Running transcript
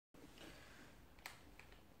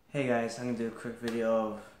Hey guys, I'm gonna do a quick video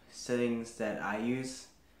of settings that I use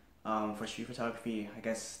for street photography. I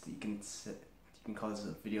guess you can call this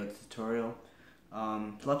a video tutorial. A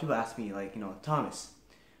lot of people ask me like, Thomas,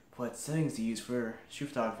 what settings do you use for street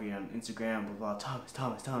photography on Instagram? Blah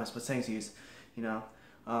blah. Thomas, what settings do you use? You know.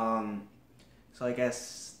 Um, so I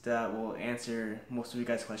guess that will answer most of you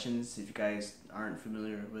guys' questions if you guys aren't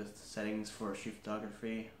familiar with settings for street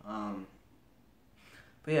photography.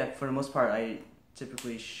 But yeah, for the most part, I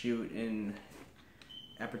typically shoot in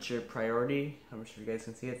aperture priority. I'm not sure you guys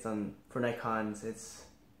can see it. It's on for Nikons. It's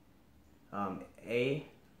A,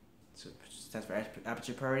 so it stands for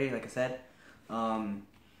aperture priority, like I said.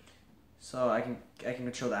 So I can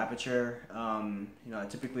control the aperture.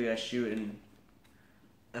 Typically I shoot in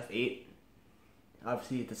f8.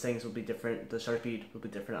 Obviously, the settings will be different. The shutter speed will be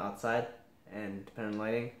different outside, and depending on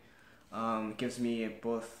lighting, it gives me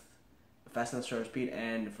both a fast enough shutter speed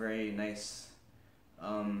and a very nice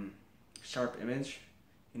sharp image.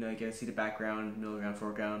 You get to see the background, middle ground,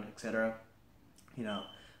 foreground, etc.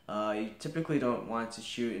 You typically don't want to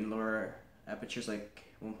shoot in lower apertures like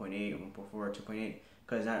 1.8, 1.4, 2.8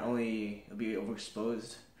 because not only it'll be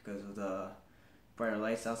overexposed because of the brighter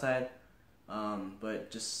lights outside, but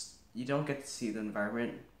just you don't get to see the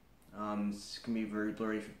environment. It's gonna be very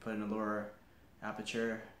blurry if you put in a lower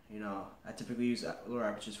aperture. I typically use lower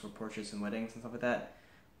apertures for portraits and weddings and stuff like that,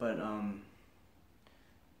 but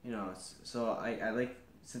so I like,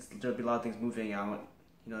 since there'll be a lot of things moving, I want,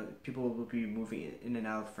 people will be moving in and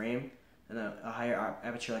out of frame, and a higher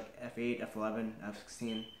aperture like f8, f11,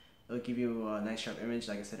 f16, it'll give you a nice sharp image,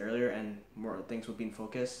 like I said earlier, and more things will be in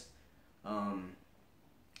focus. But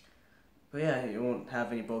yeah, it won't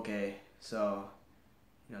have any bokeh, so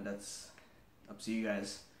that's up to you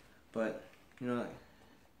guys. But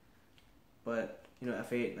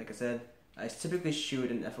f8, like I said, I typically shoot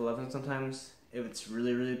in f11 sometimes. If it's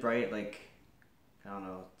really really bright, like I don't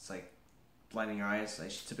know, it's like blinding your eyes, I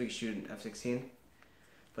typically shoot in f16.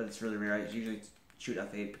 But it's really rare. I usually shoot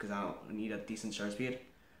f8 because I don't need a decent shutter speed.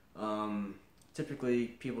 Typically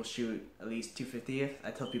people shoot at least 250th.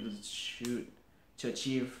 I tell people to shoot to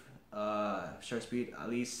achieve shutter speed at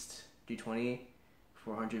least 320,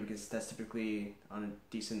 400, because that's typically on a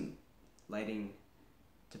decent lighting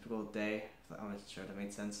typical day. I'm not sure if that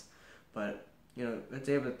made sense, but a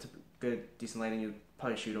day with good decent lighting, you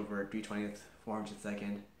probably shoot over 320th, 400th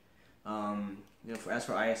second. As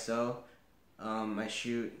for ISO, I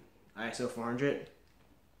shoot ISO 400.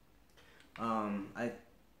 I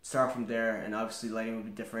start from there, and obviously lighting will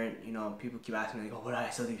be different. People keep asking me like, "Oh, what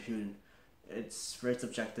ISO do you shoot in?" It's very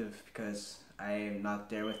subjective because I am not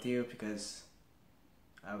there with you because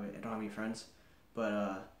I don't have any friends. But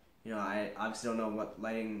I obviously don't know what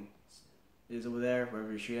lighting is over there wherever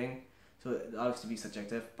you're shooting, so it obviously be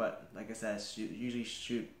subjective. But like I said, I usually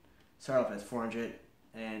start off at 400,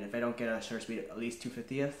 and if I don't get a shutter speed at least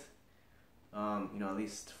 250th, at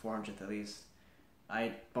least 400th at least,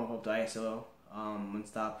 I bump up the ISO one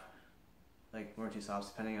stop, like one or two stops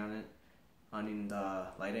depending on it, on the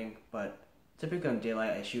lighting. But typically on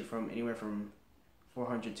daylight, I shoot from anywhere from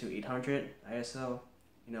 400 to 800 ISO.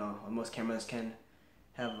 Most cameras can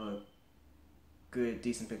have a good,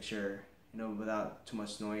 decent picture, without too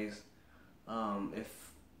much noise.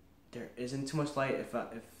 If there isn't too much light, if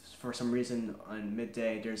for some reason on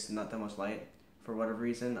midday there's not that much light, for whatever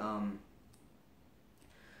reason,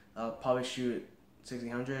 I'll probably shoot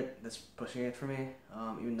 1600. That's pushing it for me.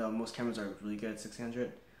 Even though most cameras are really good at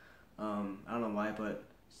 1600. I don't know why, but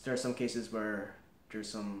there are some cases where there's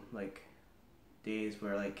some like days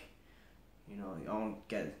where like I won't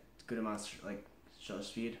get good amounts like shutter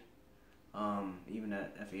speed, even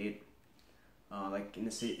at f8. Like in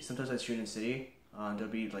the city, sometimes I shoot in the city. There'll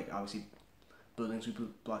be like obviously buildings will be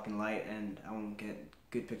blocking light, and I won't get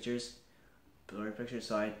good pictures, blurry pictures.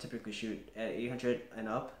 So I typically shoot at 800 and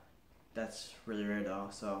up. That's really rare though.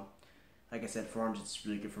 So like I said, 400 is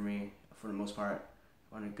really good for me for the most part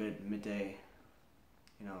on a good midday,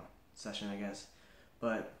 session, I guess.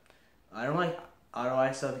 But I don't like auto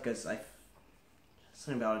ISO because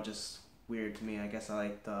something about it just weird to me. I guess I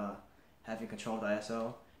like the having control of the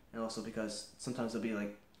ISO, and also because sometimes there'll be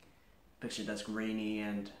like a picture that's grainy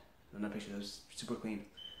and another picture that's super clean.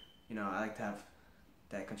 I like to have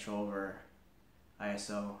that control over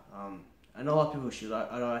ISO. I know a lot of people who shoot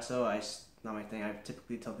auto ISO. It's not my thing. I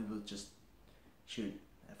typically tell people to just shoot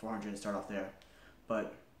at 400 and start off there.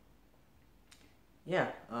 But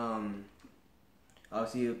yeah,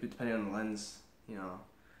 obviously it'll be depending on the lens.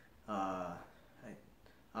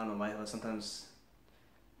 I don't know why, but sometimes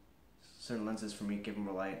certain lenses for me give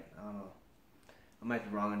more light. I don't know. I might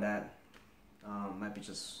be wrong on that. Might be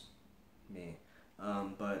just me.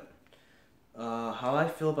 But how I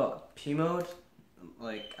feel about P mode,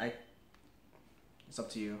 like it's up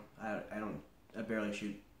to you. I barely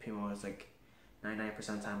shoot P mode. It's like 99% of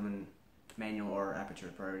the time in manual or aperture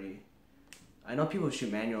priority. I know people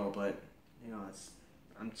shoot manual, but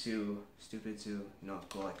I'm too stupid to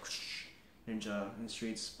go like ninja in the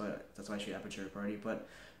streets. But that's why I shoot aperture priority. But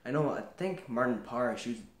I think Martin Parr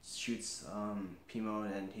shoots P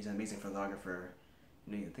mode, and he's an amazing photographer.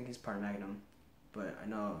 I think he's part of Magnum, but I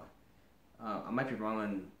know I might be wrong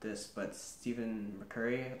on this, but Stephen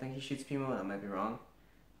McCurry, I think he shoots P mode. I might be wrong.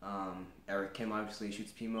 Eric Kim obviously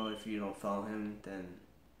shoots P mode. If you don't follow him, then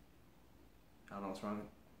I don't know what's wrong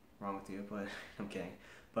with you, but I'm kidding.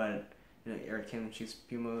 But Eric Kim shoots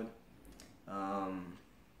P mode.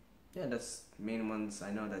 Yeah, that's the main ones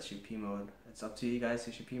I know that shoot P mode. It's up to you guys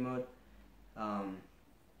to shoot P mode.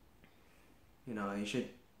 You should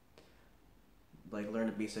like learn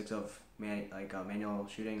the basics of manual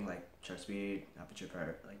shooting, like shutter speed,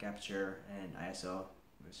 aperture and ISO.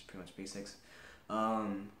 It's pretty much basics.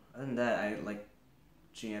 Other than that, I like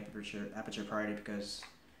shooting aperture priority because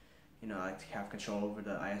I have control over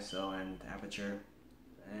the ISO and the aperture,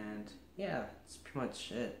 and yeah, that's pretty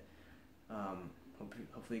much it.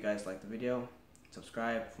 Hopefully you guys like the video.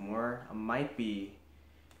 Subscribe for more. I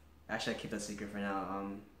keep that secret for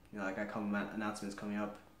now. I got announcements coming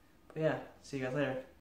up. But yeah, see you guys later.